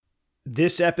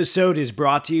This episode is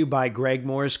brought to you by Greg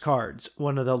Morris Cards,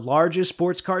 one of the largest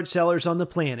sports card sellers on the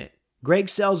planet. Greg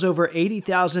sells over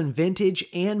 80,000 vintage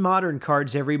and modern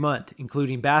cards every month,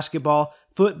 including basketball,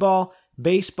 football,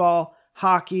 baseball,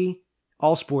 hockey,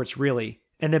 all sports really.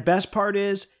 And the best part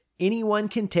is, anyone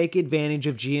can take advantage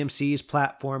of GMC's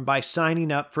platform by signing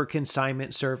up for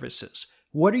consignment services.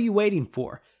 What are you waiting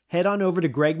for? Head on over to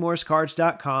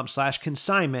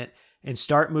gregmorriscards.com/consignment and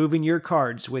start moving your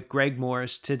cards with Greg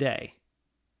Morris today.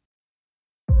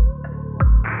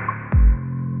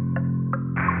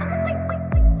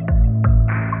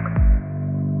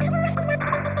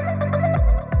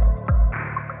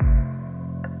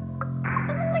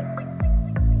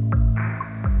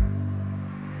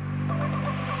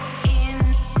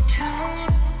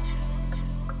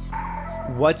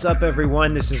 What's up,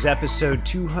 everyone? This is episode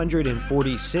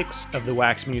 246 of the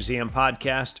Wax Museum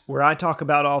podcast, where I talk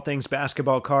about all things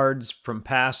basketball cards from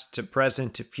past to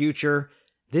present to future.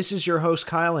 This is your host,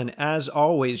 Kyle, and as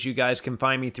always, you guys can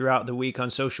find me throughout the week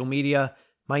on social media.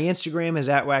 My Instagram is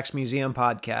 @Wax Museum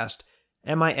Podcast,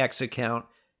 and my X account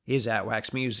is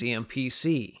 @Wax Museum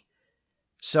PC.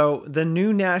 So the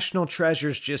new National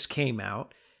Treasures just came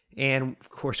out. And of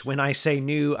course, when I say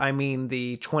new, I mean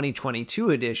the 2022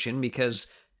 edition, because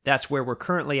that's where we're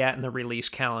currently at in the release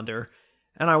calendar.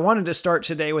 And I wanted to start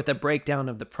today with a breakdown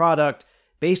of the product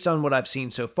based on what I've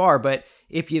seen so far. But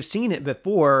if you've seen it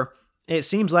before, it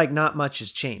seems like not much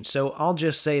has changed. So I'll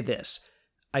just say this.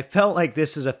 I felt like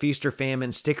this is a feast or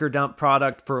famine sticker dump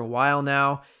product for a while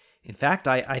now. In fact,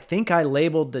 I think I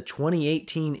labeled the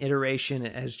 2018 iteration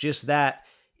as just that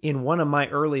in one of my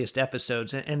earliest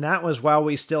episodes, and that was while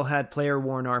we still had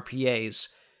player-worn RPAs.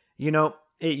 You know,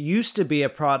 it used to be a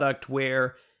product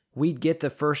where we'd get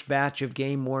the first batch of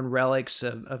game-worn relics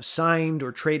of signed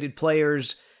or traded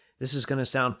players. This is going to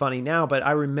sound funny now, but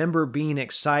I remember being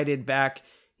excited back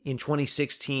in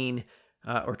 2016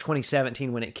 or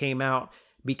 2017 when it came out,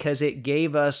 because it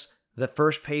gave us the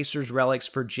first Pacers relics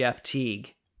for Jeff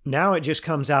Teague. Now it just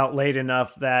comes out late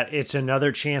enough that it's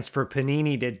another chance for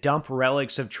Panini to dump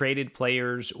relics of traded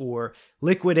players or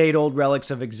liquidate old relics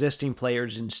of existing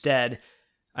players instead.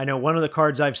 I know one of the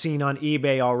cards I've seen on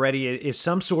eBay already is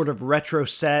some sort of retro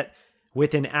set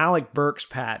with an Alec Burks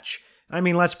patch. I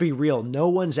mean, let's be real, no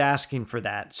one's asking for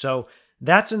that. So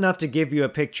that's enough to give you a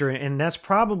picture, and that's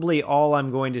probably all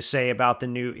I'm going to say about the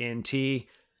new NT.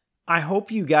 I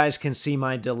hope you guys can see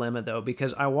my dilemma, though,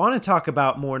 because I want to talk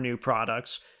about more new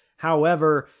products.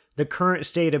 However, the current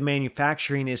state of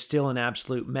manufacturing is still an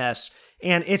absolute mess.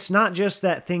 And it's not just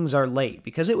that things are late,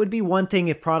 because it would be one thing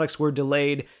if products were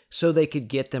delayed so they could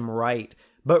get them right.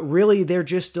 But really, they're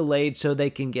just delayed so they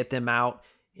can get them out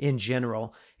in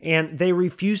general. And they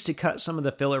refuse to cut some of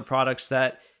the filler products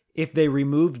that, if they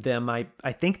removed them, I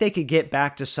think they could get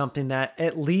back to something that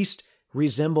at least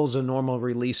resembles a normal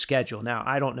release schedule. Now,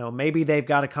 I don't know. Maybe they've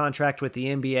got a contract with the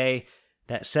NBA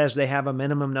that says they have a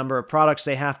minimum number of products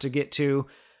they have to get to.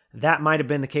 That might have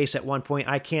been the case at one point.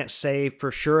 I can't say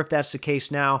for sure if that's the case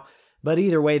now, but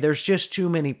either way, there's just too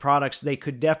many products. They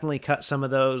could definitely cut some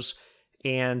of those,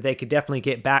 and they could definitely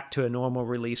get back to a normal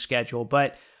release schedule,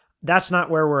 but that's not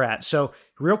where we're at. So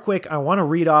real quick, I want to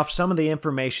read off some of the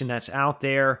information that's out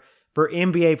there for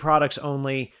NBA products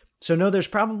only. So no, there's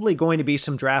probably going to be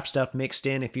some draft stuff mixed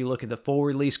in if you look at the full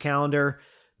release calendar.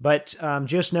 But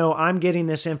just know I'm getting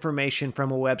this information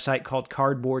from a website called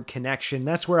Cardboard Connection.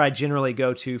 That's where I generally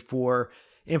go to for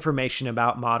information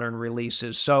about modern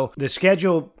releases. So the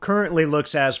schedule currently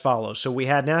looks as follows. So we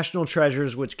had National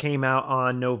Treasures, which came out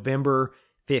on November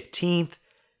 15th.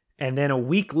 And then a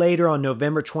week later, on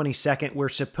November 22nd, we're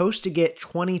supposed to get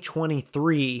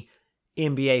 2023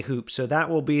 NBA Hoops. So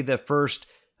that will be the first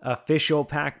official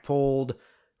pack-pulled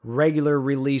regular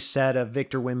release set of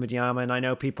Victor Wembanyama. And I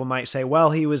know people might say, well,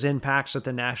 he was in packs at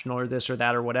the National or this or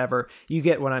that or whatever. You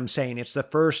get what I'm saying. It's the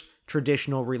first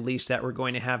traditional release that we're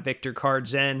going to have Victor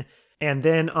cards in. And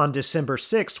then on December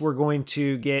 6th, we're going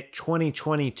to get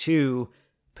 2022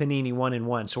 Panini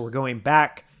 1-in-1. So we're going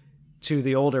back to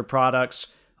the older products.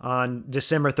 On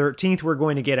December 13th, we're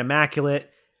going to get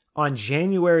Immaculate. On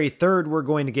January 3rd, we're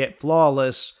going to get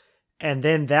Flawless. And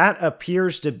then that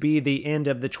appears to be the end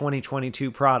of the 2022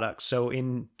 products. So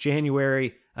in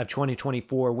January of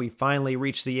 2024, we finally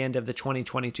reached the end of the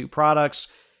 2022 products.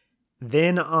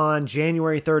 Then on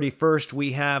January 31st,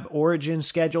 we have Origin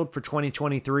scheduled for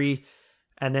 2023.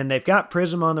 And then they've got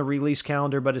Prism on the release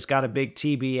calendar, but it's got a big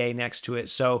TBA next to it.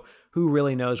 So who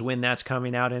really knows when that's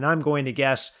coming out? And I'm going to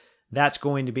guess that's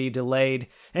going to be delayed.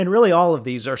 And really all of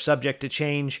these are subject to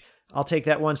change. I'll take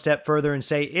that one step further and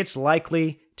say it's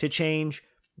likely to change,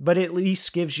 but at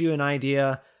least gives you an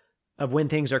idea of when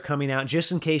things are coming out,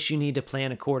 just in case you need to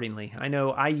plan accordingly. I know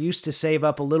I used to save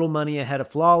up a little money ahead of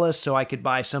Flawless so I could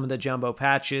buy some of the jumbo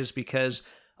patches, because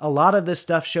a lot of this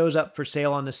stuff shows up for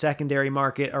sale on the secondary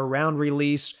market around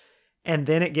release, and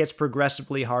then it gets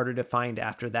progressively harder to find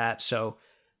after that. So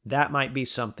that might be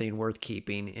something worth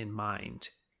keeping in mind.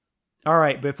 All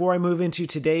right, before I move into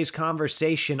today's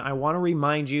conversation, I want to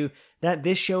remind you that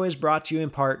this show is brought to you in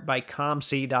part by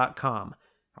ComC.com.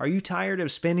 Are you tired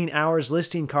of spending hours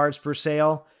listing cards for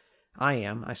sale? I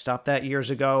am. I stopped that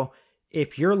years ago.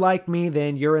 If you're like me,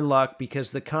 then you're in luck, because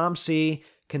the ComC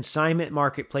consignment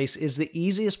marketplace is the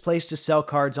easiest place to sell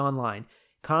cards online.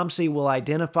 ComC will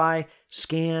identify,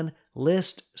 scan,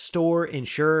 list, store,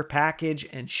 insure, package,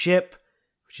 and ship,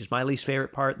 which is my least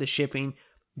favorite part, the shipping.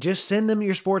 Just send them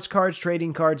your sports cards,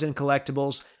 trading cards, and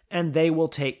collectibles, and they will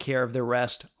take care of the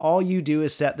rest. All you do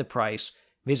is set the price.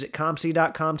 Visit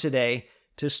ComC.com today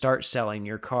to start selling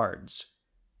your cards.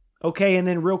 Okay, and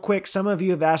then real quick, some of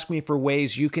you have asked me for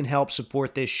ways you can help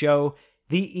support this show.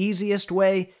 The easiest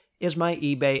way is my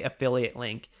eBay affiliate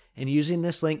link, and using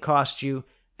this link costs you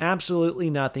absolutely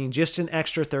nothing, just an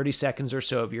extra 30 seconds or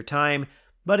so of your time,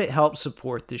 but it helps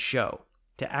support the show.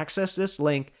 To access this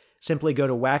link, simply go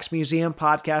to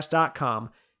waxmuseumpodcast.com,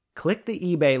 click the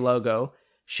eBay logo,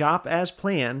 shop as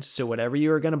planned, so whatever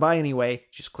you are going to buy anyway,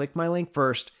 just click my link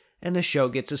first, and the show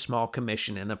gets a small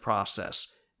commission in the process.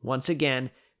 Once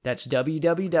again, that's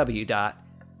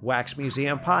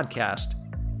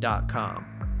www.waxmuseumpodcast.com.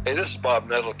 Hey, this is Bob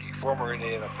Nettleky, former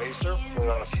Indiana Pacer. Played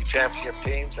on a few championship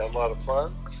teams, had a lot of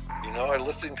fun. You know, I'm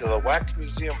listening to the Wax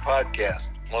Museum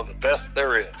podcast, one of the best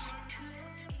there is.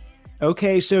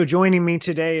 Okay, so joining me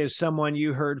today is someone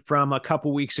you heard from a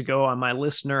couple weeks ago on my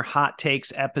listener hot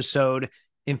takes episode.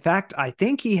 In fact, I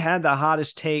think he had the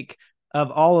hottest take of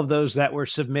all of those that were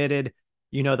submitted.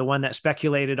 You know, the one that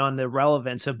speculated on the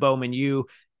relevance of Bowman U.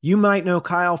 You might know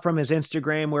Kyle from his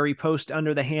Instagram, where he posts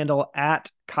under the handle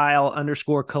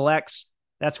 @Kyle_collects.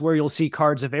 That's where you'll see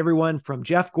cards of everyone from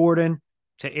Jeff Gordon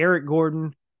to Eric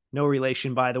Gordon. No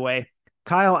relation, by the way.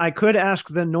 Kyle, I could ask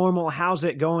the normal how's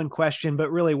it going question,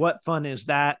 but really, what fun is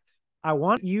that? I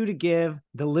want you to give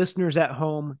the listeners at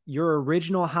home your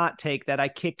original hot take that I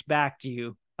kicked back to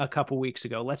you a couple weeks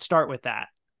ago. Let's start with that.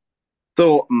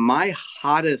 So my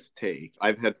hottest take,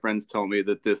 I've had friends tell me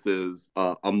that this is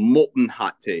a molten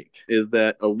hot take, is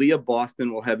that Aaliyah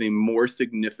Boston will have a more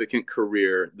significant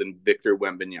career than Victor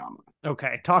Wembanyama.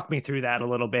 Okay, talk me through that a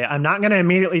little bit. I'm not going to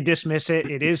immediately dismiss it.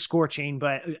 It is scorching,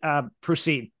 but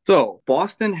proceed. So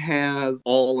Boston has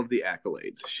all of the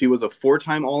accolades. She was a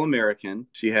 4-time All-American.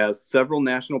 She has several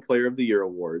National Player of the Year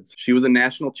awards. She was a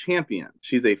national champion.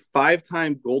 She's a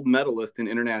 5-time gold medalist in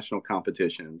international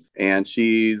competitions. And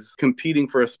she's competing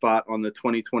for a spot on the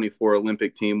 2024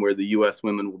 Olympic team, where the U.S.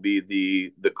 women will be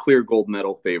the clear gold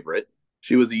medal favorite.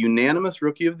 She was a unanimous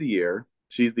Rookie of the Year.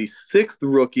 She's the 6th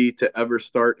rookie to ever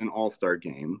start an All-Star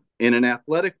game. In an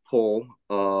athletic poll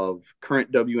of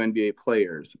current WNBA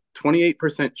players,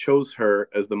 28% chose her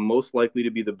as the most likely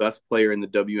to be the best player in the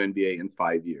WNBA in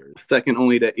 5 years, second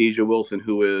only to A'ja Wilson,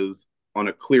 who is on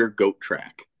a clear GOAT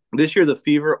track. This year, the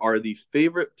Fever are the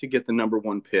favorite to get the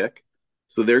 #1 pick.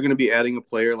 So they're going to be adding a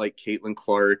player like Caitlin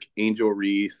Clark, Angel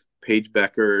Reese, Paige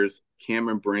Beckers,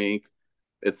 Cameron Brink,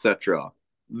 etc.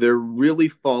 They're really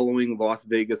following Las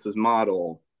Vegas's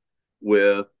model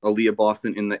with Aaliyah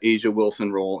Boston in the A'ja Wilson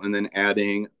role, and then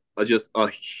adding just a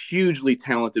hugely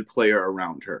talented player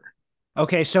around her.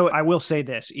 Okay, so I will say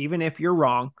this, even if you're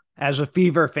wrong, as a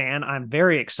Fever fan, I'm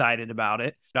very excited about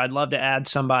it. I'd love to add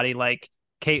somebody like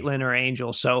Caitlin or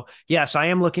Angel. So yes, I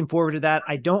am looking forward to that.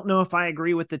 I don't know if I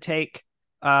agree with the take.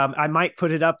 I might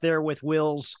put it up there with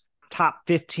Will's top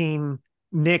 15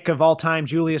 Nick of all time,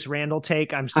 Julius Randle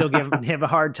take. I'm still giving him a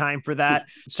hard time for that.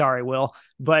 Sorry, Will.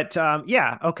 But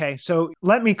yeah, okay. So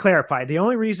let me clarify. The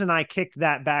only reason I kicked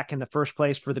that back in the first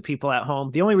place for the people at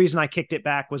home, the only reason I kicked it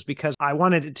back was because I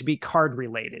wanted it to be card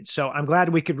related. So I'm glad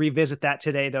we could revisit that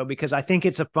today, though, because I think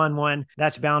it's a fun one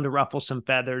that's bound to ruffle some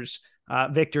feathers.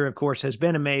 Victor, of course, has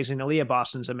been amazing. Aaliyah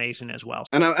Boston's amazing as well.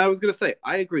 And I was going to say,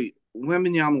 I agree.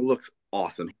 Wembanyama looks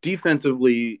awesome.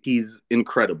 Defensively, he's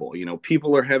incredible. You know,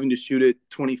 people are having to shoot it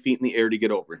 20 feet in the air to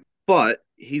get over him. But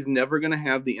he's never going to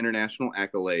have the international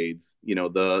accolades, you know,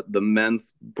 the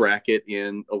men's bracket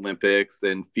in Olympics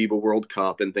and FIBA World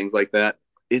Cup and things like that.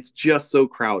 It's just so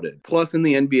crowded. Plus, in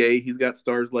the NBA, he's got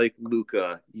stars like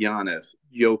Luka, Giannis,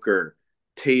 Joker,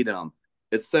 Tatum,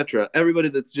 etc. Everybody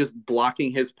that's just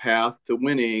blocking his path to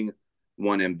winning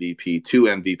 1 MVP, 2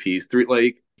 MVPs, 3.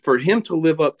 Like, for him to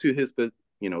live up to his,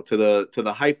 you know, to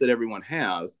the hype that everyone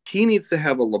has, he needs to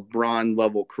have a LeBron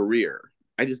level career.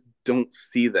 I just don't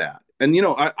see that. And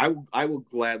I will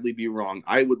gladly be wrong.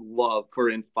 I would love for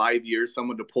in 5 years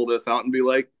someone to pull this out and be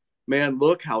like, "Man,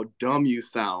 look how dumb you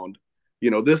sound."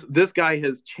 This guy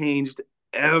has changed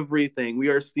everything. We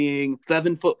are seeing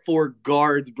 7'4"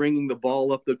 guards bringing the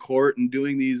ball up the court and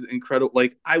doing these incredible.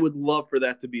 Like, I would love for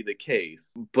that to be the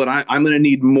case, but I'm going to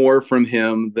need more from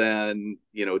him than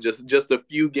just a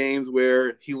few games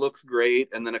where he looks great,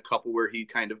 and then a couple where he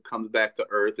kind of comes back to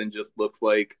earth and just looks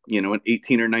like an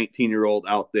 18 or 19-year-old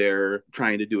out there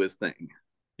trying to do his thing.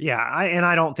 Yeah,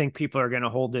 I don't think people are going to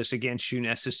hold this against you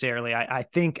necessarily. I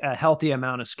think a healthy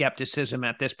amount of skepticism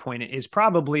at this point is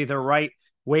probably the right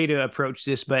way to approach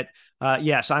this. But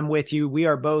yes, I'm with you. We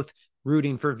are both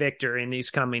rooting for Victor in these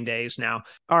coming days now.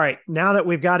 All right, now that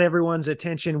we've got everyone's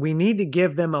attention, we need to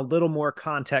give them a little more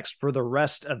context for the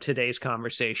rest of today's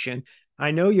conversation. I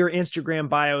know your Instagram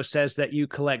bio says that you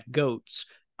collect goats.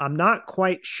 I'm not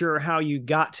quite sure how you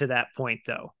got to that point,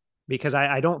 though, because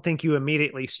I don't think you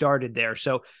immediately started there.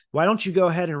 So why don't you go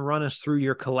ahead and run us through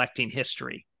your collecting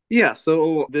history? Yeah,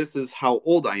 so this is how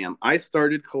old I am. I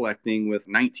started collecting with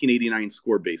 1989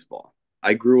 Score baseball.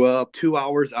 I grew up 2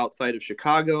 hours outside of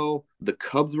Chicago. The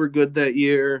Cubs were good that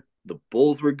year. The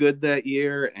Bulls were good that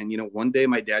year. And, one day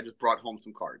my dad just brought home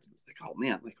some cards. And it's like, oh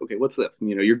man, like, okay, what's this? And,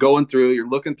 you're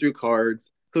looking through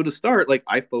cards. So to start, like,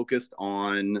 I focused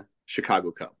on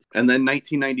Chicago Cubs. And then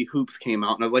 1990 Hoops came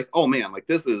out, and I was like, oh man, like,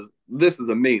 this is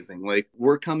amazing. Like,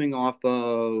 we're coming off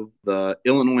of the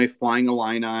Illinois Flying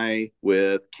Illini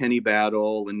with Kenny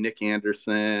Battle and Nick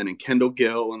Anderson and Kendall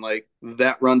Gill, and like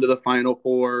that run to the Final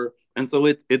Four. And so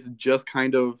it's just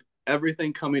kind of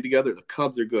everything coming together. The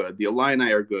Cubs are good. The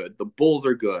Illini are good. The Bulls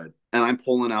are good. And I'm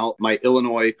pulling out my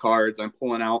Illinois cards. I'm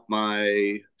pulling out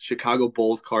my Chicago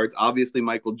Bulls cards. Obviously,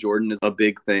 Michael Jordan is a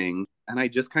big thing. And I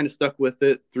just kind of stuck with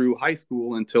it through high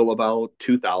school until about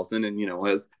 2000.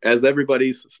 And, as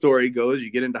everybody's story goes, you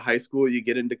get into high school, you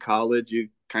get into college, you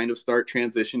kind of start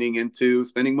transitioning into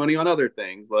spending money on other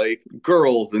things like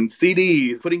girls and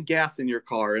CDs, putting gas in your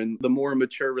car, and the more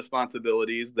mature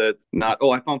responsibilities that not,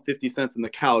 oh, I found 50 cents in the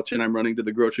couch and I'm running to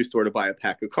the grocery store to buy a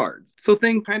pack of cards. So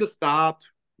things kind of stopped,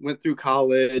 went through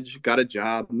college, got a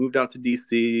job, moved out to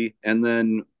DC, and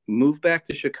then moved back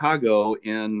to Chicago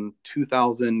in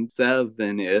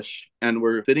 2007-ish. And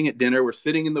we're sitting at dinner. We're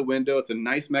sitting in the window. It's a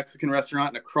nice Mexican restaurant.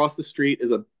 And across the street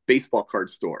is a baseball card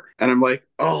store. And I'm like,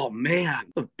 oh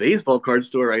man, the baseball card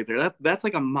store right there. That's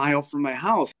like a mile from my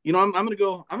house. I'm gonna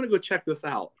go check this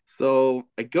out. So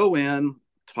I go in,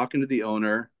 talking to the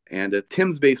owner, and it's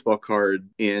Tim's baseball card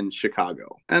in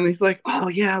Chicago. And he's like, oh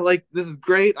yeah, like, this is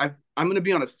great. I'm going to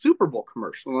be on a Super Bowl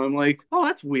commercial. And I'm like, oh,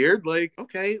 that's weird. Like,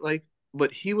 okay, like,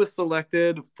 but he was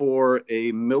selected for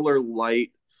a Miller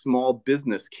Lite small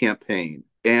business campaign.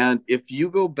 And if you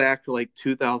go back to like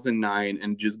 2009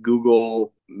 and just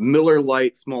Google Miller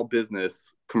Lite small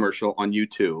business commercial on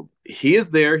YouTube, he is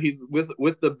there. He's with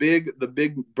the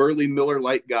big burly Miller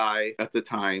Lite guy at the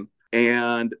time.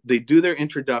 And they do their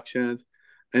introductions,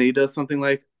 and he does something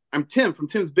like, I'm Tim from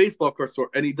Tim's baseball card store.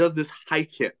 And he does this high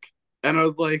kick. And I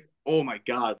was like, oh my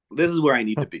God, this is where I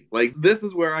need to be. Like, this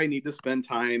is where I need to spend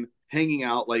time hanging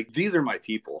out. Like, these are my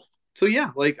people. So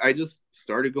yeah, like, I just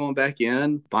started going back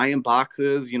in, buying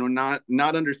boxes, not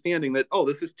understanding that, oh,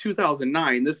 this is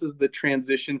 2009. This is the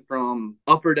transition from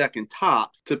Upper Deck and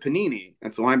Topps to Panini.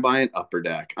 And so I'm buying Upper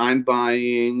Deck. I'm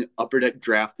buying Upper Deck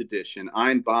Draft Edition.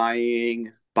 I'm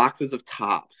buying boxes of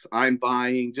Topps. I'm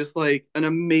buying just like an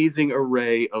amazing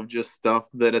array of just stuff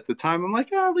that at the time I'm like,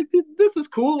 oh, like, this is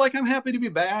cool. Like, I'm happy to be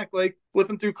back, like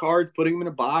flipping through cards, putting them in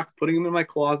a box, putting them in my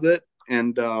closet.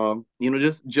 And,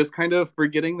 just kind of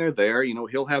forgetting they're there.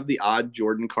 He'll have the odd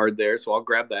Jordan card there. So I'll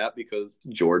grab that because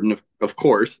Jordan, of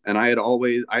course. And I had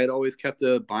always kept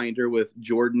a binder with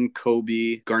Jordan,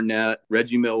 Kobe, Garnett,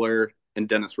 Reggie Miller, and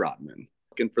Dennis Rodman.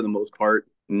 And for the most part,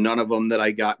 none of them that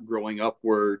I got growing up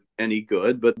were any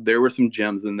good, but there were some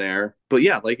gems in there. But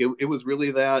yeah, like it was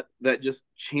really that just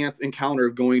chance encounter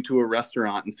of going to a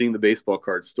restaurant and seeing the baseball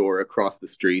card store across the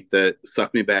street that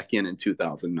sucked me back in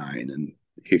 2009. And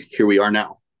here we are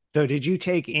now. So did you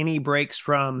take any breaks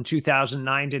from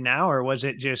 2009 to now, or was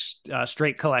it just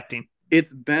straight collecting?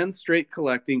 It's been straight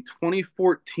collecting.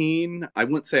 2014, I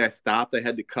wouldn't say I stopped. I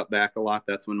had to cut back a lot.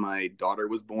 That's when my daughter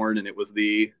was born, and it was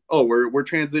we're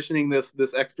transitioning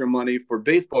this extra money for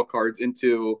baseball cards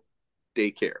into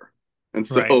daycare. And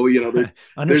so, right.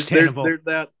 Understandable. There's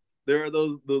that. There are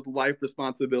those life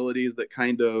responsibilities that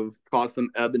kind of cause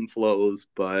some ebb and flows,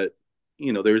 but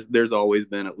there's always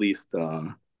been at least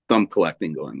some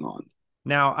collecting going on.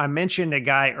 Now, I mentioned a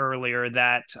guy earlier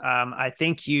that I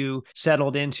think you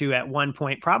settled into at one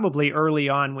point, probably early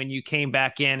on when you came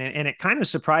back in. And it kind of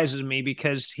surprises me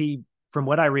because he from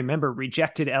what I remember,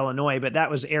 rejected Illinois, but that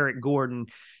was Eric Gordon.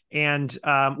 And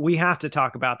we have to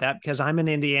talk about that because I'm an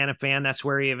Indiana fan. That's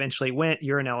where he eventually went.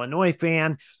 You're an Illinois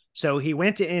fan. So he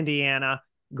went to Indiana.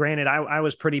 Granted, I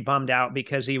was pretty bummed out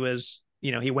because he was,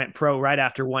 he went pro right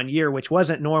after 1 year, which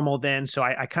wasn't normal then. So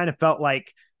I kind of felt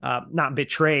like not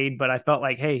betrayed, but I felt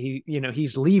like, hey,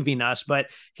 he's leaving us, but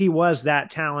he was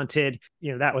that talented.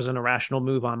 That was an irrational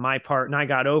move on my part, and I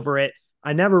got over it.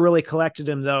 I never really collected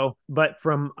him though, but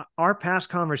from our past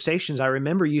conversations, I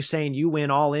remember you saying you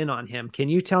went all in on him. Can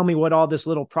you tell me what all this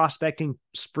little prospecting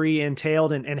spree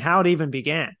entailed and how it even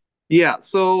began? Yeah.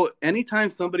 So anytime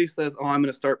somebody says, "Oh, I'm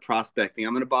going to start prospecting.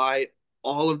 I'm going to buy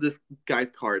all of this guy's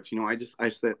cards," I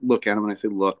say, look at him and I say,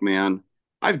 "Look, man,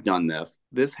 I've done this.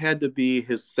 This had to be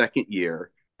his second year."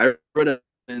 I read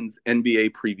an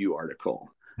NBA preview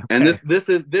article, and this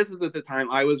is at the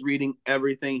time I was reading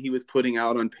everything he was putting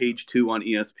out on Page 2 on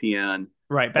ESPN.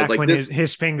 Right, back when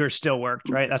his fingers still worked,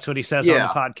 right? That's what he says on the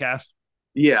podcast.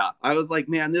 Yeah, I was like,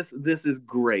 man, this is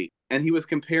great. And he was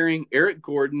comparing Eric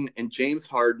Gordon and James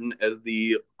Harden as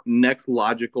the next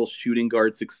logical shooting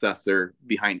guard successor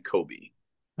behind Kobe.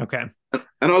 Okay. And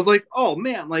I was like, oh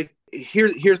man, like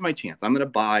here's my chance. I'm going to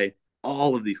buy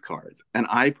all of these cards. And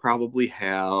I probably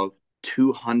have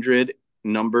 200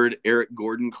 numbered Eric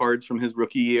Gordon cards from his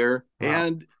rookie year. Wow.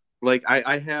 And like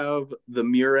I have the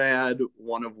Murad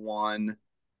 1 of 1.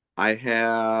 I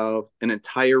have an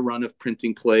entire run of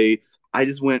printing plates. I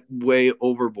just went way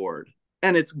overboard.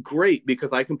 And it's great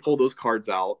because I can pull those cards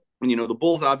out. And, the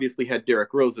Bulls obviously had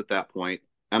Derrick Rose at that point,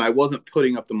 and I wasn't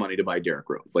putting up the money to buy Derrick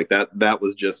Rose. Like that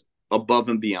was just above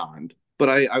and beyond. But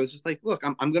I was just like, look,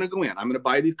 I'm going to go in. I'm going to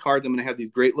buy these cards. I'm going to have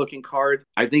these great looking cards.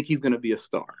 I think he's going to be a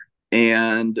star.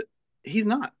 And he's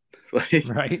not.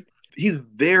 Right. He's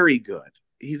very good.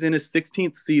 He's in his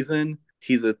 16th season.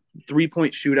 He's a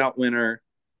 3-point shootout winner.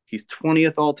 He's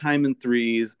 20th all time in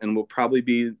threes and will probably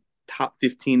be top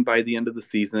 15 by the end of the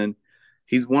season.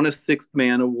 He's won a Sixth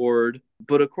Man award,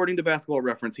 but according to Basketball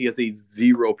Reference, he has a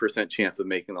 0% chance of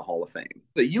making the Hall of Fame.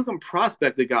 So you can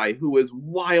prospect a guy who is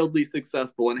wildly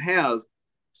successful and has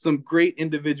some great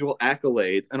individual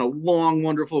accolades and a long,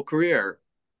 wonderful career.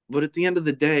 But at the end of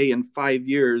the day, in 5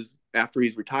 years after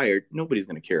he's retired, nobody's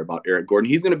going to care about Eric Gordon.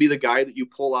 He's going to be the guy that you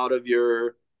pull out of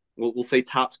your, we'll say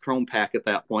Topps Chrome pack at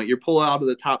that point. You're pulling out of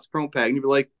the Topps Chrome pack and you're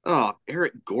like, oh,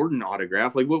 Eric Gordon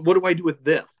autograph. Like, what do I do with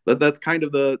this? That's kind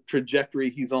of the trajectory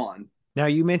he's on. Now,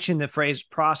 you mentioned the phrase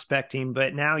prospecting,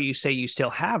 but now you say you still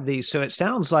have these. So it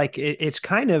sounds like it's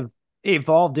kind of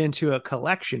evolved into a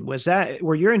collection.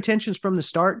 Were your intentions from the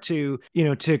start to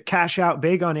cash out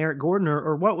big on Eric Gordon,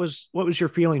 or what was your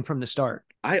feeling from the start?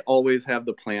 I always have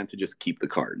the plan to just keep the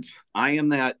cards. I am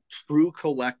that true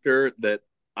collector that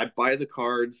I buy the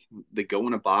cards, they go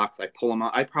in a box, I pull them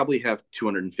out. I probably have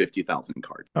 250,000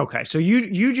 cards. Okay, so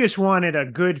you just wanted a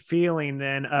good feeling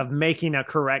then of making a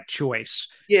correct choice.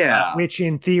 Yeah. Which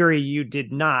in theory you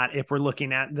did not if we're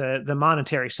looking at the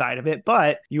monetary side of it,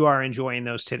 but you are enjoying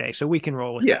those today. So we can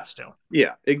roll with that still.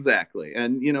 Yeah, exactly.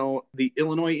 And, the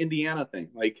Illinois-Indiana thing,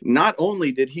 like not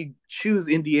only did he choose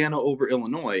Indiana over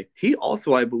Illinois, he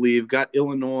also, I believe, got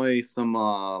Illinois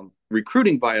some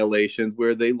recruiting violations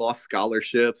where they lost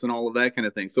scholarships and all of that kind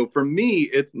of thing. So for me,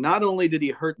 it's not only did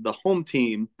he hurt the home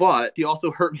team, but he also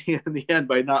hurt me in the end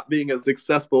by not being as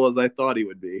successful as I thought he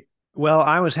would be. Well,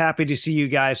 I was happy to see you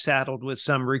guys saddled with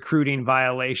some recruiting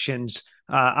violations.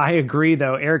 I agree,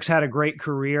 though. Eric's had a great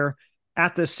career.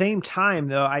 At the same time,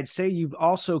 though, I'd say you've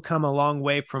also come a long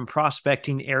way from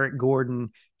prospecting Eric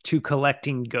Gordon to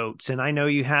collecting GOATs. And I know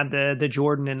you had the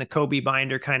Jordan and the Kobe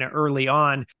binder kind of early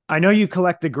on. I know you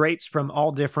collect the greats from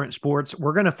all different sports.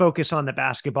 We're going to focus on the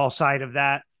basketball side of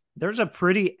that. There's a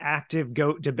pretty active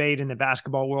GOAT debate in the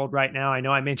basketball world right now. I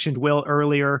know I mentioned Will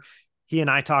earlier. He and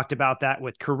I talked about that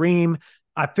with Kareem.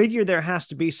 I figure there has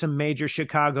to be some major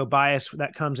Chicago bias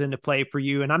that comes into play for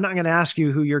you. And I'm not going to ask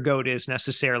you who your GOAT is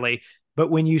necessarily,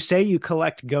 but when you say you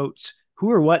collect GOATs,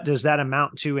 who or what does that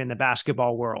amount to in the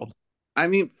basketball world? I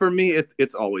mean, for me,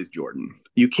 it's always Jordan.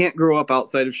 You can't grow up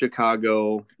outside of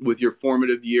Chicago with your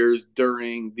formative years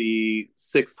during the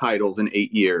 6 titles in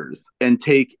 8 years and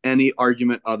take any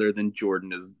argument other than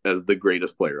Jordan as the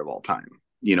greatest player of all time.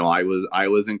 I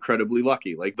was incredibly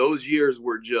lucky. Like those years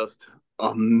were just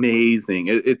amazing.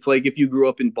 It's like if you grew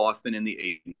up in Boston in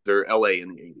the 80s or LA in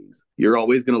the 80s, you're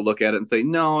always going to look at it and say,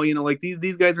 no, like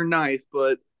these guys are nice,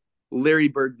 but Larry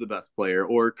Bird's the best player,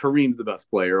 or Kareem's the best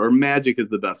player, or Magic is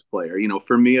the best player.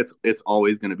 For me, it's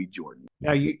always going to be Jordan.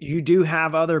 Now, you do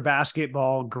have other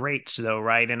basketball greats, though,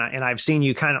 right? And I've seen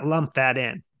you kind of lump that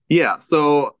in. Yeah,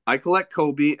 so I collect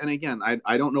Kobe, and again,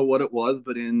 I don't know what it was,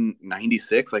 but in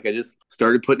 '96, like I just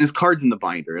started putting his cards in the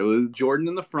binder. It was Jordan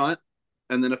in the front,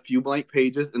 and then a few blank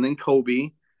pages, and then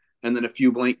Kobe, and then a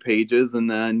few blank pages, and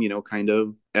then kind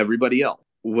of everybody else.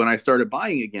 When I started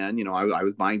buying again, I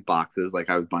was buying boxes, like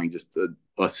I was buying just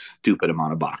a stupid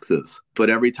amount of boxes. But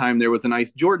every time there was a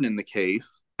nice Jordan in the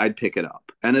case, I'd pick it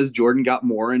up. And as Jordan got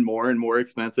more and more and more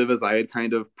expensive, as I had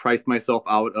kind of priced myself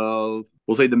out of,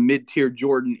 we'll say, the mid-tier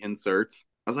Jordan inserts,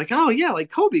 I was like, oh yeah,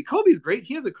 like Kobe's great.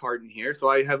 He has a card in here. So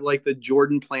I have like the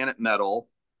Jordan Planet Metal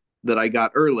that I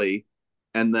got early.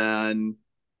 And then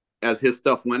as his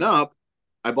stuff went up,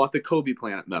 I bought the Kobe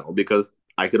Planet Metal because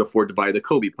I could afford to buy the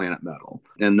Kobe Planet Metal.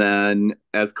 And then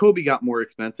as Kobe got more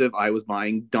expensive, I was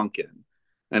buying Duncan.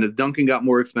 And as Duncan got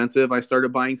more expensive, I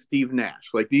started buying Steve Nash.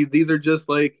 Like these are just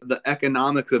like the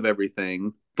economics of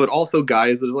everything, but also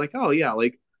guys that are like, oh yeah,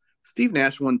 like Steve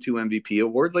Nash won 2 MVP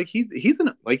awards. Like he's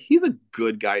a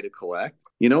good guy to collect.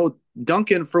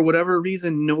 Duncan, for whatever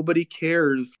reason, nobody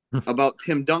cares about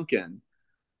Tim Duncan.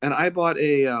 And I bought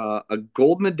a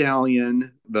gold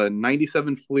medallion, the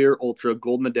 '97 Fleer Ultra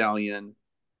gold medallion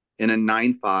in a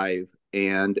 9.5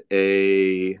 and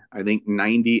I think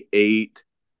 '98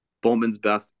 Bowman's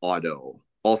Best Auto,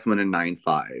 also in a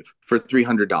 9.5 for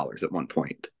 $300 at one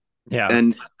point. Yeah.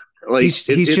 And like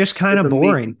he's just kind of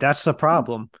boring. amazing. That's the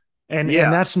problem. And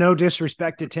Yeah. that's no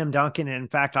disrespect to Tim Duncan. In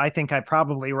fact, I think I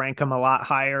probably rank him a lot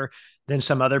higher than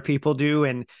some other people do.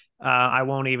 And I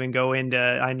won't even go into,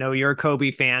 I know you're a Kobe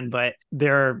fan, but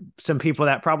there are some people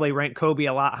that probably rank Kobe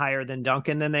a lot higher than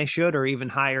Duncan than they should, or even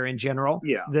higher in general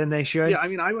Yeah. than they should. Yeah. I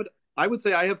mean, I would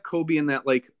say I have Kobe in that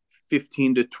like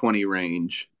 15 to 20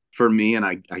 range for me. And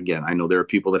I know there are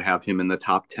people that have him in the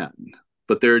top 10,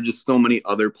 but there are just so many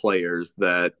other players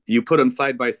that you put them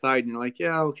side by side and you're like,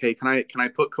 yeah, okay, can I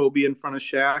put Kobe in front of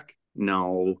Shaq?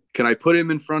 No. Can I put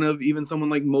him in front of even someone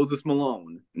like Moses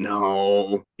Malone?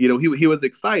 No. He was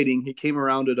exciting. He came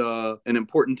around at an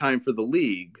important time for the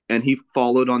league, and he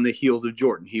followed on the heels of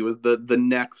Jordan. He was the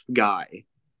next guy.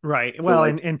 Right. So Well,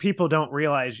 like, and people don't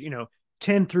realize,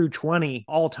 10 through 20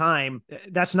 all time,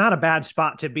 that's not a bad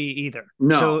spot to be either.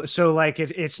 no. So like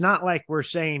it's not like we're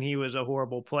saying he was a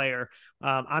horrible player.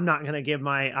 I'm not going to give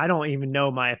I don't even know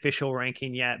my official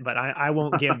ranking yet, but I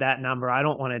won't give that number. I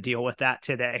don't want to deal with that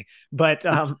today. But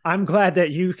I'm glad that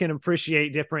you can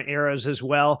appreciate different eras as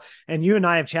well. And you and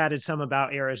I have chatted some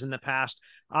about eras in the past.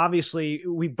 Obviously,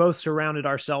 we both surrounded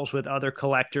ourselves with other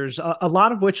collectors, a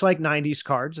lot of which like 90s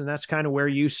cards, and that's kind of where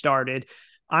you started.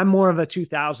 I'm more of a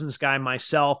 2000s guy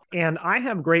myself, and I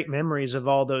have great memories of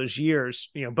all those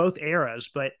years, both eras.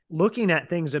 But looking at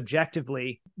things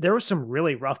objectively, there was some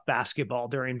really rough basketball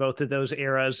during both of those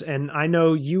eras. And I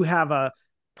know you have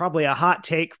probably a hot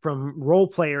take from role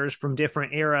players from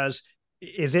different eras.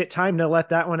 Is it time to let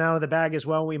that one out of the bag as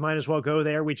well? We might as well go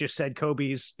there. We just said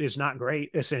Kobe's is not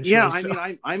great, essentially. Yeah, I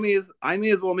mean, I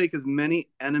may as well make as many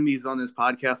enemies on this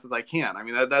podcast as I can. I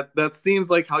mean, that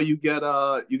seems like how you get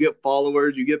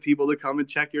followers, you get people to come and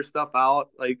check your stuff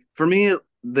out. Like for me,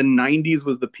 the '90s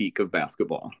was the peak of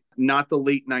basketball, not the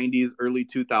late '90s, early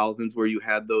 2000s, where you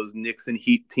had those Knicks and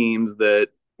Heat teams that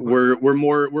were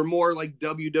more like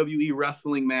WWE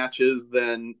wrestling matches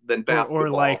than basketball, or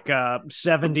like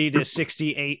 70 to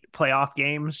 68 playoff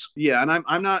games. Yeah, and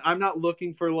I'm not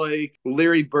looking for like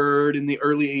Larry Bird in the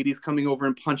early '80s coming over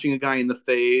and punching a guy in the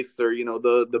face, or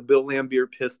the Bill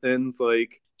Laimbeer Pistons.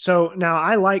 Like, so now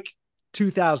I like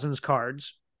 2000s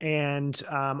cards, and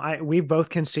we've both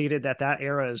conceded that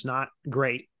era is not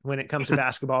great when it comes to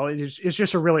basketball. It's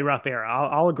just a really rough era.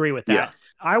 I'll agree with that. Yeah.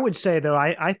 I would say though,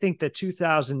 I think the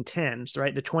 2010s,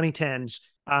 right, the 2010s.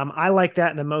 I like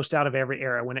that the most out of every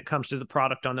era when it comes to the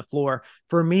product on the floor.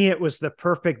 For me, it was the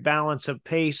perfect balance of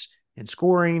pace and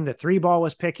scoring. The three ball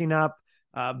was picking up.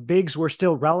 Bigs were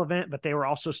still relevant, but they were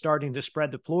also starting to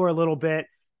spread the floor a little bit.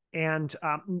 And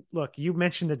look, you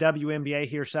mentioned the WNBA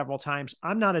here several times.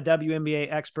 I'm not a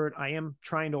WNBA expert. I am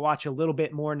trying to watch a little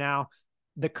bit more now.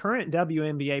 The current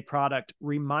WNBA product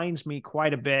reminds me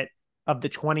quite a bit of the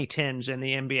 2010s in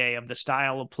the NBA, of the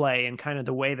style of play and kind of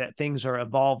the way that things are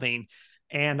evolving.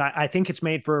 And I think it's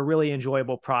made for a really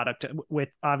enjoyable product, with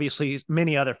obviously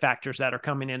many other factors that are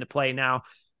coming into play now.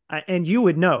 And you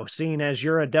would know, seeing as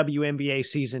you're a WNBA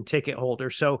season ticket holder.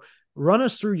 So run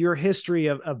us through your history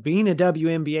of being a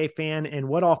WNBA fan and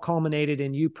what all culminated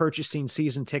in you purchasing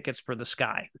season tickets for the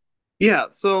Sky. Yeah,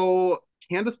 so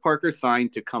Candace Parker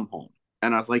signed to come home.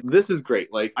 And I was like, this is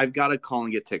great. Like, I've got to call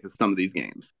and get tickets to some of these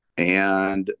games.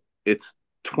 And it's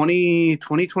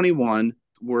 2021.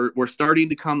 We're starting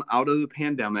to come out of the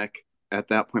pandemic. At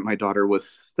that point, my daughter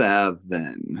was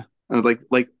 7. I was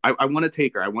I want to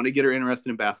take her. I want to get her interested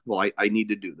in basketball. I need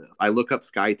to do this. I look up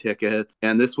Sky tickets,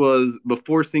 and this was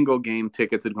before single game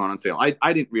tickets had gone on sale.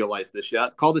 I didn't realize this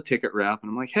yet. Called the ticket rep, and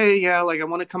I'm like, hey, yeah, like I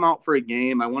want to come out for a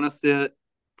game. I want to sit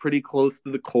pretty close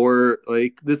to the court.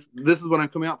 Like this is what I'm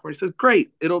coming out for. He says,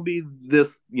 great. It'll be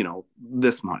this,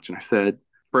 this much. And I said,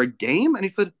 for a game? And he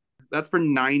said, that's for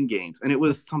 9 games. And it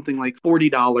was something like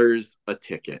 $40 a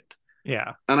ticket.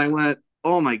 Yeah. And I went,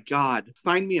 oh my God,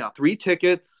 sign me up. 3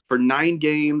 tickets for 9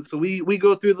 games. So we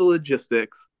go through the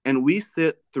logistics and we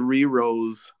sit 3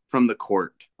 rows from the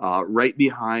court, right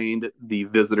behind the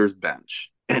visitors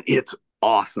bench. And it's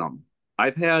awesome.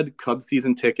 I've had Cubs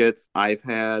season tickets.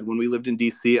 When we lived in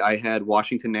DC, I had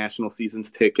Washington National seasons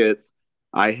tickets.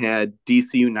 I had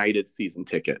DC United season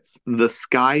tickets. The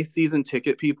Sky season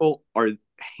ticket people are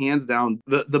hands down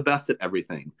the best at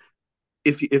everything.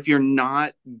 If you're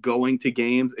not going to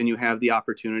games and you have the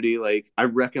opportunity, like I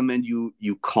recommend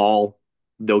you call.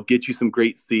 They'll get you some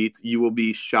great seats. You will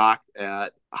be shocked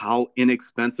at how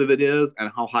inexpensive it is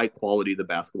and how high quality the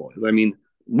basketball is. I mean,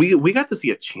 we got to see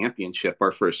a championship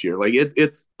our first year. Like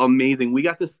it's amazing. We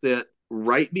got to sit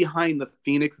right behind the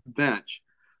Phoenix bench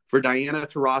for Diana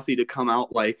Taurasi to come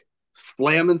out like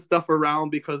slamming stuff around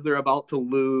because they're about to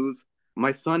lose.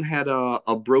 My son had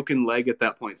a broken leg at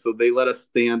that point, so they let us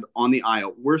stand on the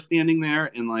aisle. We're standing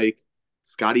there, and like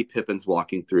Scottie Pippen's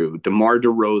walking through, DeMar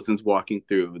DeRozan's walking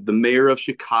through, the mayor of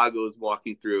Chicago's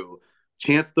walking through,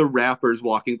 Chance the Rapper's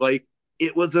walking. Like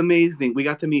it was amazing. We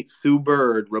got to meet Sue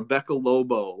Bird, Rebecca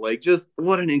Lobo. Like just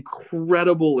what an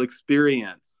incredible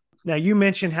experience. Now, you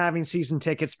mentioned having season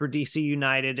tickets for DC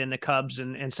United and the Cubs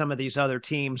and some of these other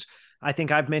teams. I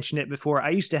think I've mentioned it before. I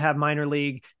used to have minor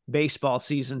league baseball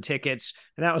season tickets,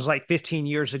 and that was like 15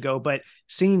 years ago. But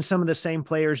seeing some of the same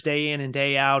players day in and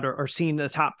day out, or seeing the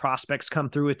top prospects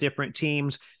come through with different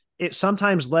teams, it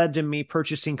sometimes led to me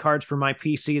purchasing cards for my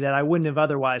PC that I wouldn't have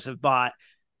otherwise have bought.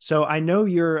 So I know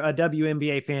you're a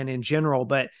WNBA fan in general,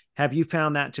 but have you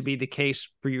found that to be the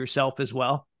case for yourself as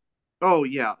well? Oh,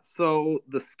 yeah. So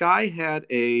the Sky had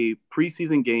a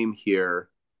preseason game here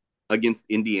against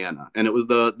Indiana, and it was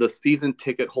the season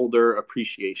ticket holder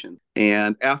appreciation.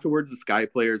 And afterwards, the Sky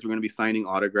players were going to be signing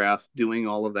autographs, doing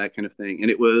all of that kind of thing. And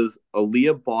it was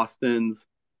Aaliyah Boston's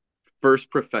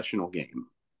first professional game.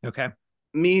 Okay.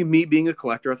 Me being a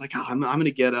collector, I was like, oh, I'm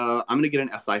gonna get an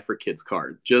SI for Kids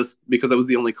card just because that was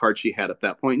the only card she had at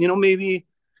that point.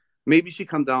 Maybe she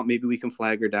comes out, maybe we can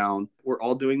flag her down. We're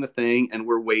all doing the thing and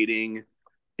we're waiting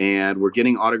and we're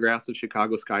getting autographs of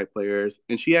Chicago Sky players.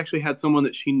 And she actually had someone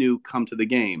that she knew come to the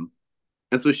game.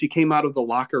 And so she came out of the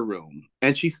locker room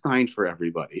and she signed for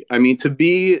everybody. I mean, to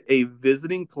be a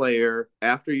visiting player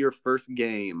after your first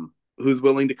game who's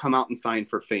willing to come out and sign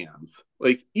for fans,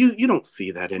 like you don't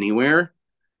see that anywhere.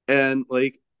 And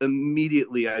like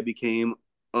immediately I became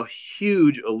a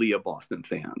huge Aaliyah Boston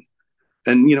fan.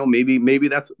 And maybe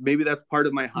that's part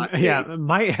of my hot take. Yeah, it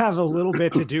might have a little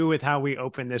bit to do with how we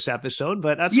open this episode,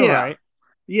 but that's yeah. All right.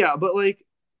 Yeah, but like,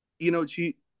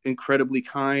 she incredibly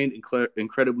kind,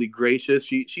 incredibly gracious.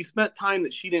 She spent time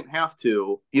that she didn't have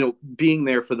to, being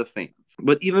there for the fans.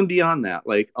 But even beyond that,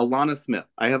 like Alana Smith,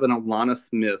 I have an Alana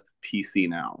Smith PC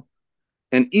now.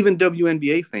 And even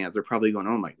WNBA fans are probably going,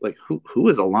 oh my, like who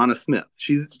is Alana Smith?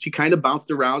 She kind of bounced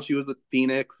around. She was with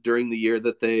Phoenix during the year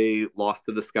that they lost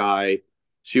to the Sky.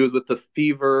 She was with the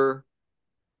Fever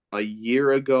a year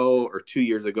ago or 2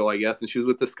 years ago, I guess, and she was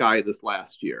with the Sky this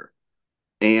last year.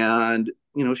 And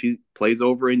she plays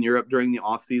over in Europe during the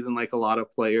off season like a lot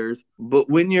of players. But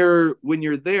when you're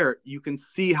there, you can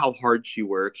see how hard she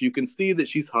works. You can see that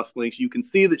she's hustling. You can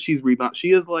see that she's rebound.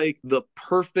 She is like the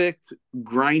perfect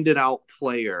grinded out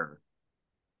player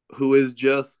who is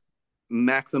just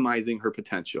maximizing her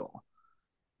potential.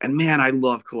 And man, I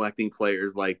love collecting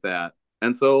players like that.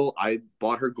 And so I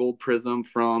bought her gold prism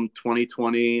from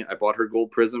 2020. I bought her gold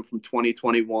prism from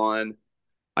 2021.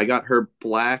 I got her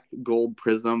black gold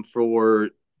prism for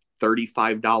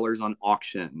 $35 on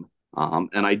auction.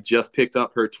 And I just picked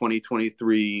up her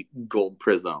 2023 gold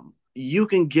prism. You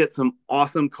can get some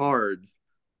awesome cards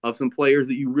of some players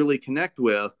that you really connect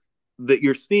with that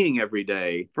you're seeing every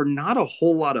day for not a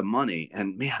whole lot of money.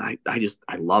 And man, I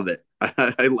love it.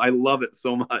 I love it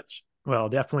so much. Well,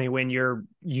 definitely when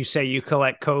you say you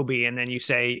collect Kobe and then you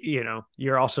say,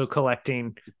 you're also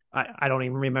collecting, I don't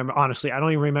even remember, honestly, I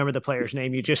don't even remember the player's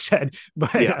name you just said,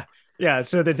 but yeah. Yeah.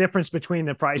 So the difference between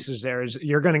the prices there is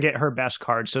you're going to get her best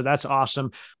card. So that's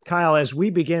awesome. Kyle, as we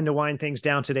begin to wind things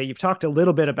down today, you've talked a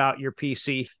little bit about your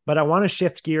PC, but I want to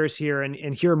shift gears here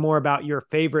and hear more about your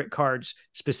favorite cards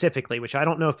specifically, which I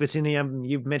don't know if it's any of them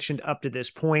you've mentioned up to this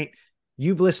point.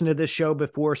 You've listened to this show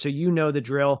before, so you know the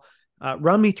drill.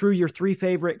 Run me through your 3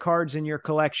 favorite cards in your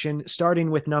collection,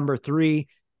 starting with number 3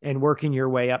 and working your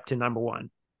way up to number 1.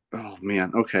 Oh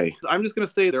man. Okay. I'm just gonna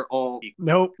say they're all equal.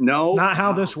 Nope. No. Not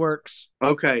how this works.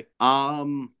 Okay.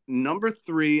 Number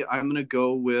 3, I'm gonna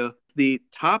go with the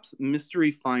Topps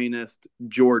Mystery Finest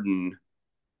Jordan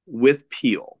with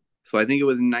peel. So I think it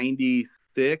was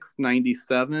 96,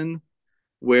 97,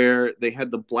 where they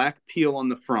had the black peel on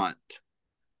the front.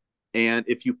 And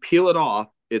if you peel it off,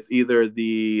 it's either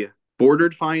the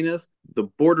bordered finest, the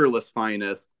borderless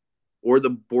finest, or the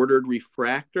bordered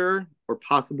refractor, or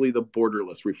possibly the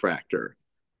borderless refractor.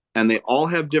 And they all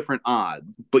have different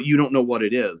odds, but you don't know what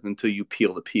it is until you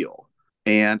peel the peel.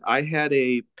 And I had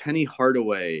a Penny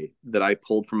Hardaway that I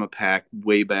pulled from a pack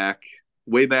way back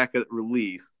at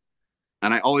release.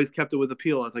 And I always kept it with a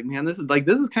peel. I was like, man, this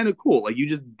is kind of cool. Like, you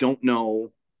just don't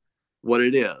know what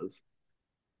it is.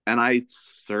 And I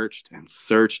searched and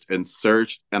searched and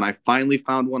searched, and I finally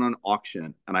found one on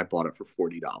auction, and I bought it for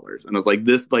 $40. And I was like,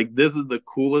 this is the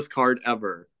coolest card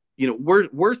ever.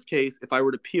 Worst case, if I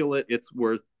were to peel it, it's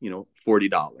worth,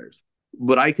 $40.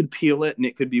 But I could peel it and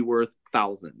it could be worth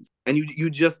thousands. And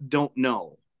you just don't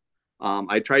know.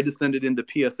 I tried to send it into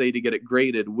PSA to get it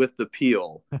graded with the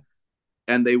peel,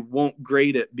 and they won't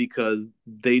grade it because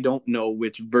they don't know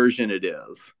which version it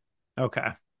is. Okay.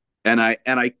 And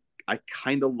I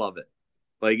kind of love it.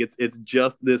 Like, it's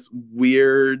just this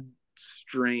weird,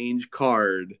 strange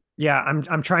card. Yeah,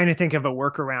 I'm trying to think of a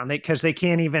workaround because they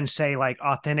can't even say like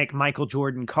authentic Michael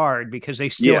Jordan card because they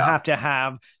still have to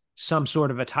have some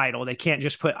sort of a title. They can't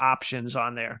just put options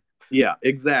on there. Yeah,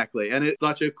 exactly. And it's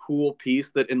such a cool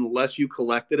piece that unless you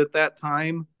collect it at that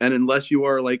time, and unless you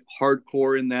are like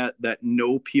hardcore in that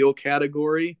no peel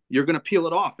category, you're going to peel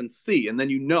it off and see, and then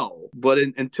But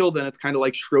until then, it's kind of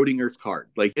like Schrodinger's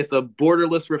card. Like, it's a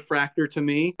borderless refractor to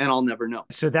me, and I'll never know.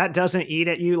 So that doesn't eat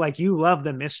at you? Like, you love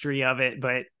the mystery of it,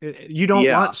 but you don't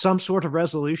want some sort of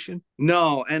resolution?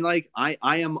 No, and like I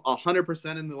am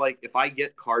 100% in the, like, if I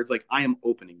get cards, like, I am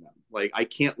opening them. Like, I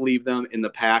can't leave them in the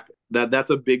pack. That's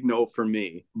a big no for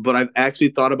me. But I've actually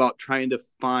thought about trying to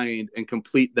find and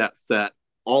complete that set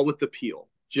all with the peel,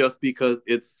 just because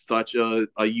it's such a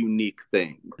unique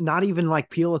thing. Not even like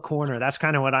peel a corner. That's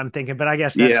kind of what I'm thinking. But I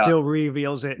guess that still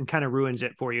reveals it and kind of ruins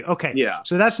it for you. Okay. Yeah.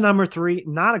 So that's number 3.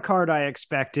 Not a card I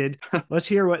expected. Let's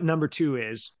hear what number 2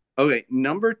 is. Okay.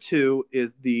 Number 2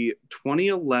 is the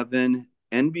 2011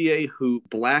 NBA Hoop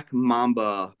Black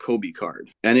Mamba Kobe card.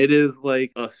 And it is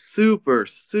like a super,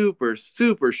 super,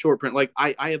 super short print. Like,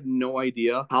 I have no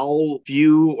idea how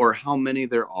few or how many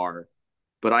there are,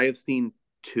 but I have seen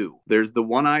 2. There's the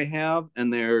one I have,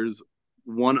 and there's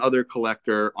one other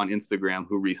collector on Instagram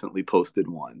who recently posted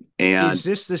one. And is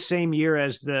this the same year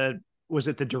as was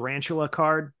it the Durantula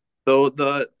card? So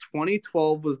the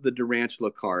 2012 was the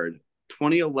Durantula card.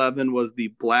 2011 was the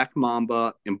Black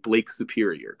Mamba and Blake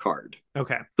Superior card.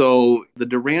 Okay. So the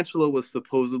Durantula was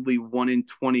supposedly 1 in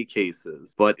 20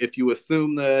 cases. But if you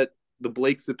assume that the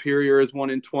Blake Superior is 1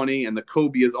 in 20 and the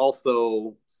Kobe is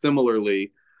also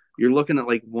similarly, you're looking at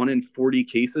like 1 in 40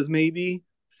 cases maybe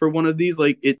for one of these.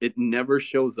 Like, it never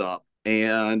shows up.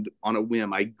 And on a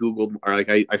whim, I Googled, or like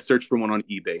I searched for one on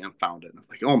eBay and found it. And I was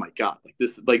like, oh my God,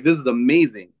 this is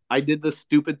amazing. I did the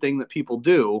stupid thing that people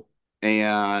do,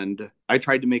 and I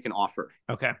tried to make an offer.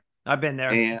 Okay. I've been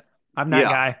there. And I'm that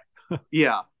guy.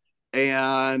 Yeah.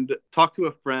 And talked to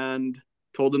a friend,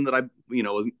 told him that I,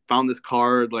 found this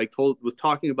card, was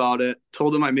talking about it,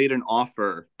 told him I made an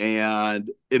offer, and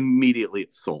immediately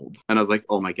it sold. And I was like,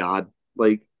 oh my God,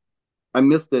 like, I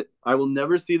missed it. I will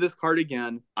never see this card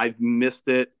again. I've missed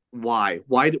it. Why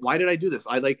did I do this?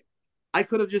 I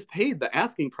could have just paid the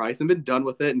asking price and been done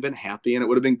with it and been happy, and it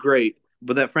would have been great.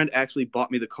 But that friend actually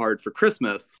bought me the card for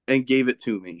Christmas and gave it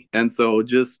to me. And so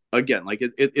just, again, like,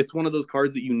 it's one of those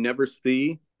cards that you never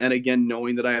see. And again,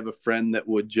 knowing that I have a friend that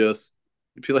would just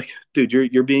be like, dude,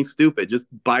 you're being stupid. Just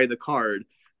buy the card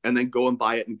and then go and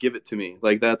buy it and give it to me.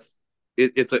 Like,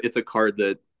 it's a card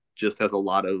that just has a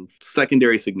lot of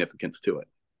secondary significance to it.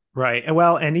 Right.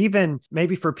 Well, and even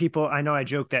maybe for people, I know I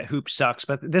joke that hoops sucks,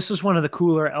 but this is one of the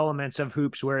cooler elements of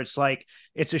hoops where it's like,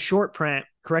 it's a short print.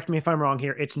 Correct me if I'm wrong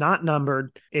here. It's not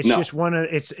numbered. It's just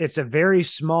it's a very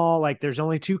small, like, there's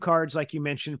only 2 cards, like you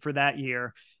mentioned, for that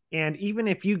year. And even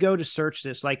if you go to search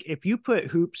this, like, if you put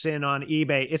hoops in on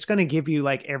eBay, it's going to give you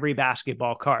like every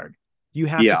basketball card. You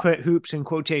have to put hoops in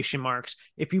quotation marks.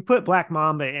 If you put Black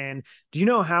Mamba in, do you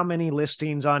know how many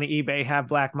listings on eBay have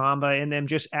Black Mamba and then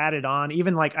just added on?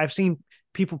 Even like, I've seen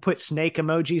people put snake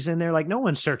emojis in there. Like, no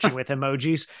one's searching with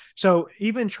emojis. So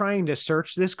even trying to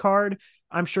search this card,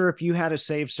 I'm sure if you had a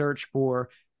save search for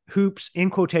hoops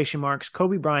in quotation marks,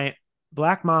 Kobe Bryant,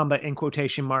 Black Mamba in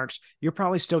quotation marks, you're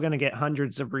probably still going to get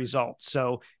hundreds of results.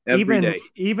 So every day.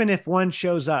 Even if one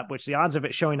shows up, which the odds of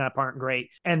it showing up aren't great,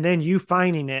 and then you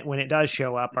finding it when it does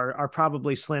show up are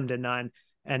probably slim to none.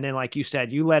 And then, like you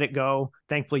said, you let it go.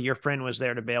 Thankfully, your friend was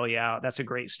there to bail you out. That's a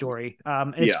great story.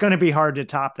 It's going to be hard to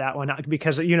top that one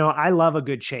because, I love a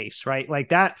good chase, right? Like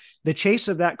that, the chase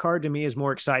of that card to me is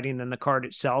more exciting than the card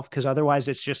itself, because otherwise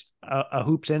it's just a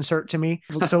hoops insert to me.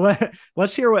 So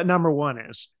let's hear what number one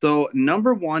is. So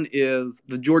number one is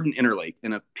the Jordan Interlake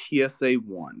in a PSA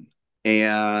 1.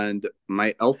 And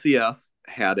my LCS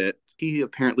had it. He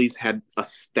apparently had a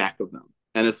stack of them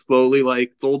and has slowly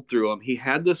sold through them. He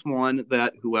had this one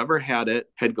that whoever had it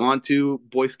had gone to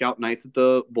Boy Scout nights at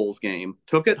the Bulls game,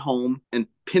 took it home and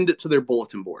pinned it to their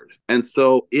bulletin board. And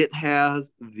so it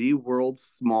has the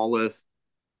world's smallest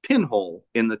pinhole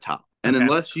in the top. And okay.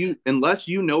 unless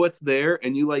you know it's there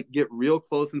and you get real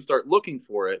close and start looking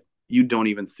for it, you don't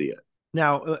even see it.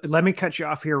 Now, let me cut you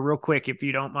off here real quick, if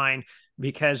you don't mind,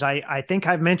 because I think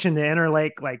I've mentioned the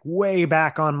Interlake way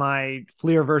back on my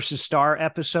Fleer versus Star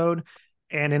episode.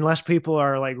 And unless people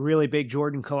are really big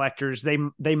Jordan collectors,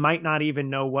 they might not even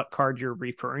know what card you're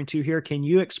referring to here. Can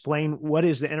you explain what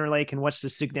is the Interlake and what's the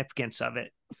significance of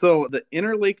it? So the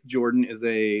Interlake Jordan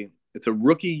it's a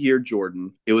rookie year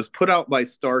Jordan. It was put out by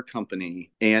Star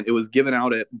Company and it was given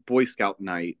out at Boy Scout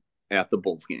night at the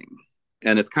Bulls game.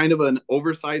 And it's kind of an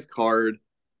oversized card.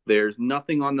 There's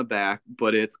nothing on the back,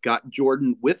 but it's got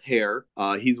Jordan with hair.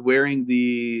 He's wearing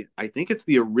I think it's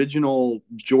the original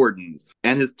Jordans,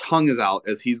 and his tongue is out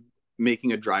as he's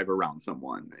making a drive around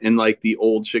someone. In the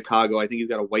old Chicago, I think he's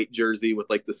got a white jersey with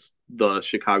the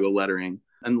Chicago lettering.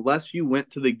 Unless you went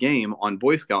to the game on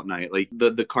Boy Scout night,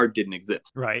 the card didn't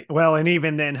exist. Right. Well, and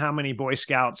even then, how many Boy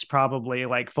Scouts probably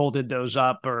folded those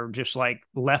up or just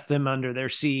left them under their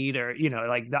seat, or,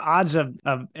 the odds of,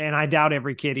 and I doubt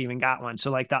every kid even got one.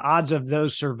 So the odds of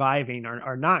those surviving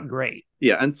are not great.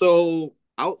 Yeah. And so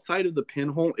outside of the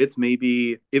pinhole, it's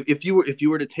maybe if you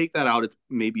were to take that out, it's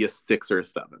maybe a 6 or a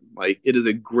 7. It is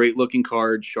a great looking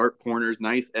card, sharp corners,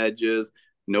 nice edges,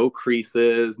 no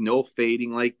creases, no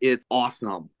fading. It's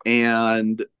awesome.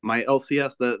 And my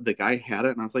LCS, the guy had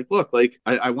it, and I was like, look,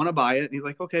 I want to buy it. And he's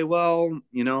like, okay, well,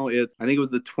 I think it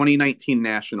was the 2019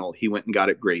 National. He went and got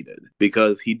it graded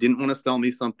because he didn't want to sell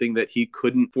me something that he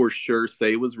couldn't for sure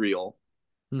say was real.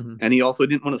 Mm-hmm. And he also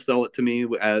didn't want to sell it to me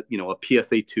at, a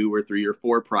PSA 2 or 3 or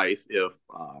 4 price if,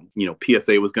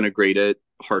 PSA was going to grade it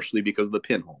harshly because of the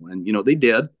pinhole. And, they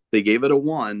did. They gave it a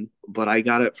 1, but I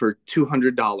got it for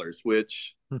 $200,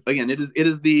 which again, it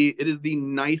is the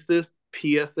nicest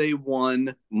PSA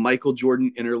 1 Michael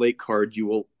Jordan Interlake card you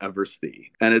will ever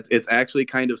see. And it's actually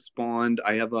kind of spawned.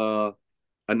 I have a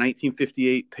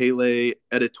 1958 Pele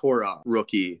Editora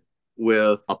rookie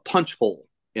with a punch hole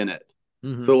in it.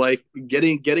 Mm-hmm. So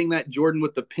getting that Jordan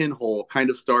with the pinhole kind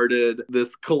of started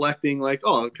this collecting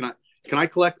can I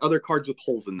collect other cards with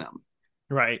holes in them?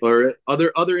 Right. Or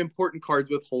other important cards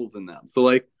with holes in them.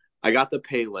 So I got the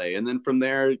Pele, and then from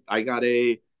there I got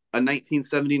a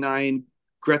 1979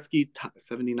 Gretzky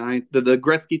 79, the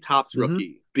Gretzky Topps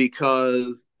rookie,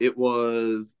 because it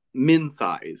was min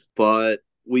sized, but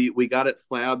we got it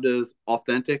slabbed as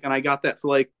authentic, and I got that.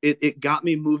 So it got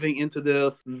me moving into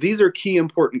this. These are key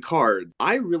important cards.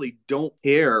 I really don't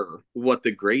care what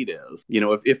the grade is.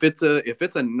 If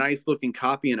it's a nice looking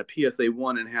copy in a PSA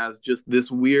 1 and has just this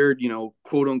weird,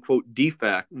 quote unquote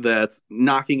defect that's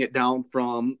knocking it down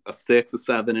from a 6, a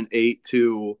 7, an 8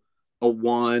 to a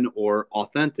 1 or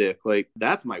authentic,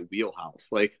 that's my wheelhouse.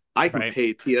 I can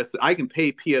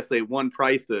pay PSA 1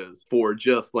 prices for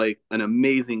just an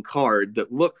amazing card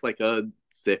that looks like a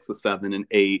 6, a 7, an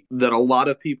 8 that a lot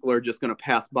of people are just going to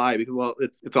pass by because, well,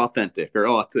 it's authentic,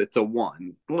 or it's a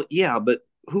 1. Well, yeah, but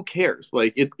who cares?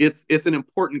 It's an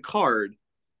important card,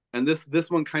 and this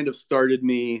one kind of started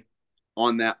me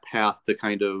on that path to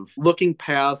kind of looking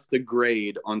past the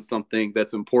grade on something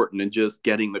that's important and just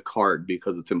getting the card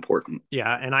because it's important.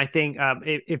 Yeah. And I think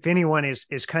if anyone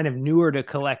is kind of newer to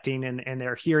collecting and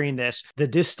they're hearing this, the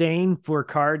disdain for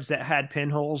cards that had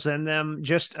pinholes in them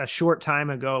just a short time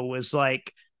ago was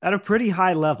at a pretty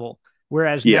high level.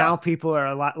 Whereas now people are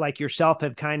a lot like yourself,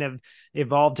 have kind of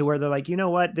evolved to where they're like, you know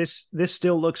what, this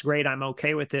still looks great. I'm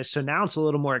okay with this. So now it's a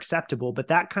little more acceptable, but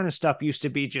that kind of stuff used to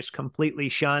be just completely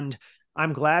shunned.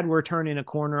 I'm glad we're turning a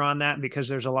corner on that, because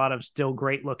there's a lot of still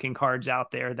great looking cards out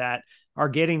there that are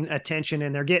getting attention,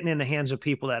 and they're getting in the hands of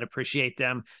people that appreciate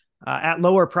them at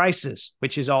lower prices,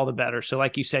 which is all the better. So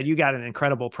like you said, you got an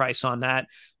incredible price on that.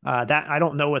 That I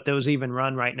don't know what those even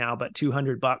run right now, but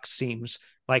 $200 seems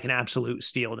like an absolute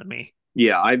steal to me.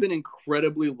 Yeah, I've been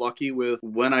incredibly lucky with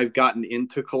when I've gotten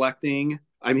into collecting.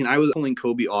 I mean, I was pulling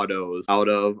Kobe autos out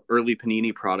of early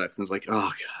Panini products and was like,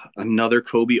 oh, God, another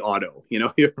Kobe auto,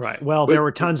 Right. Well, But there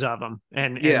were tons of them,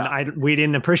 and yeah, we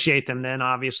didn't appreciate them then,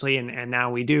 obviously, and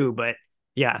now we do. But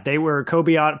yeah, they were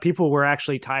Kobe auto. People were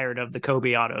actually tired of the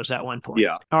Kobe autos at one point.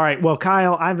 yeah. All right. Well,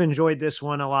 Kyle, I've enjoyed this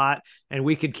one a lot, and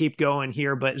we could keep going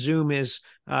here, but Zoom is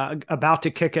about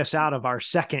to kick us out of our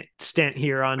second stint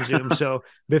here on Zoom. So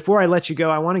before I let you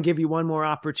go, I want to give you one more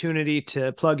opportunity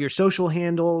to plug your social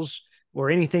handles or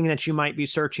anything that you might be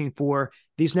searching for.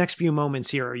 These next few moments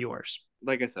here are yours.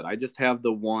 Like I said, I just have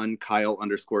the one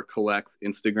Kyle_collects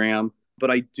Instagram, but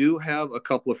I do have a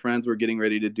couple of friends. We're getting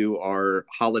ready to do our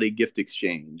holiday gift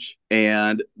exchange.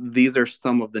 And these are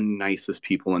some of the nicest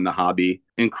people in the hobby,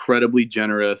 incredibly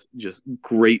generous, just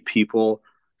great people.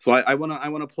 So I want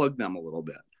to plug them a little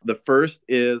bit. The first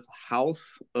is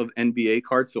House of NBA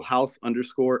Cards. So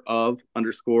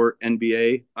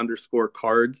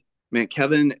house_of_NBA_cards. Man,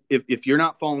 Kevin, if you're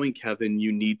not following Kevin,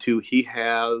 you need to. He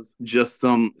has just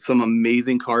some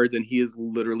amazing cards, and he is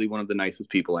literally one of the nicest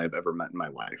people I've ever met in my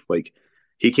life. Like,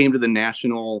 he came to the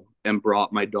National and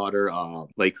brought my daughter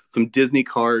like some Disney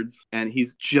cards, and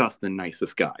he's just the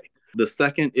nicest guy. The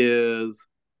second is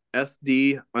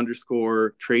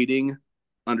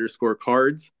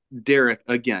SD_trading_cards. Derek,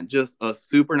 again, just a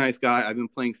super nice guy. I've been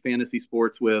playing fantasy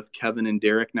sports with Kevin and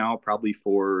Derek now probably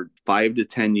for 5 to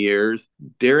 10 years.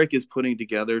 Derek is putting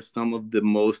together some of the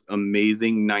most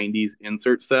amazing 90s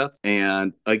insert sets.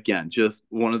 And again, just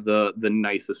one of the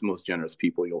nicest, most generous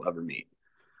people you'll ever meet.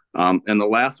 And the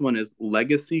last one is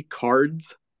Legacy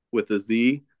Cards with a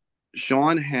Z.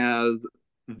 Sean has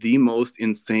the most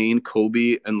insane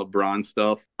Kobe and LeBron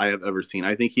stuff I have ever seen.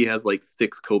 I think he has like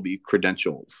 6 Kobe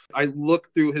credentials. I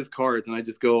look through his cards and I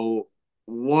just go,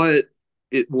 what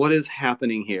is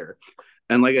happening here?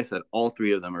 And like I said, all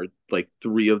 3 of them are like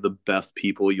 3 of the best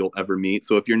people you'll ever meet.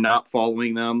 So if you're not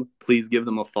following them, please give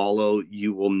them a follow.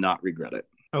 You will not regret it.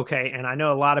 Okay. And I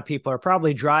know a lot of people are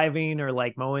probably driving or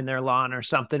like mowing their lawn or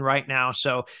something right now.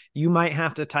 So you might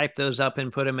have to type those up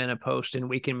and put them in a post, and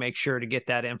we can make sure to get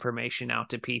that information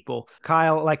out to people.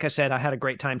 Kyle, like I said, I had a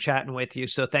great time chatting with you.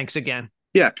 So thanks again.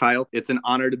 Yeah, Kyle, it's an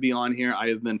honor to be on here. I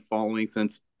have been following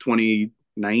since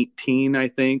 2019, I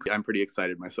think. I'm pretty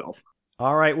excited myself.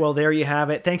 All right. Well, there you have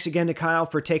it. Thanks again to Kyle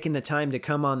for taking the time to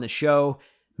come on the show.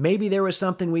 Maybe there was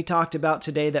something we talked about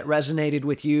today that resonated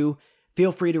with you.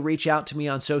 Feel free to reach out to me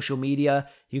on social media.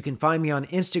 You can find me on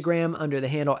Instagram under the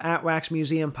handle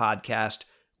 @WaxMuseumPodcast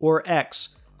or X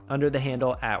under the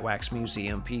handle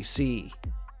 @WaxMuseumPC.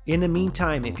 In the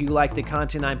meantime, if you like the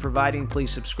content I'm providing,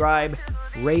 please subscribe,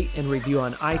 rate, and review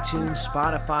on iTunes,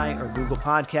 Spotify, or Google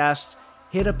Podcasts.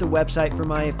 Hit up the website for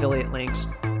my affiliate links.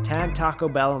 Tag Taco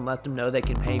Bell and let them know they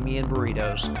can pay me in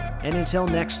burritos. And until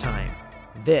next time,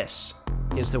 this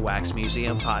is the Wax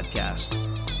Museum Podcast.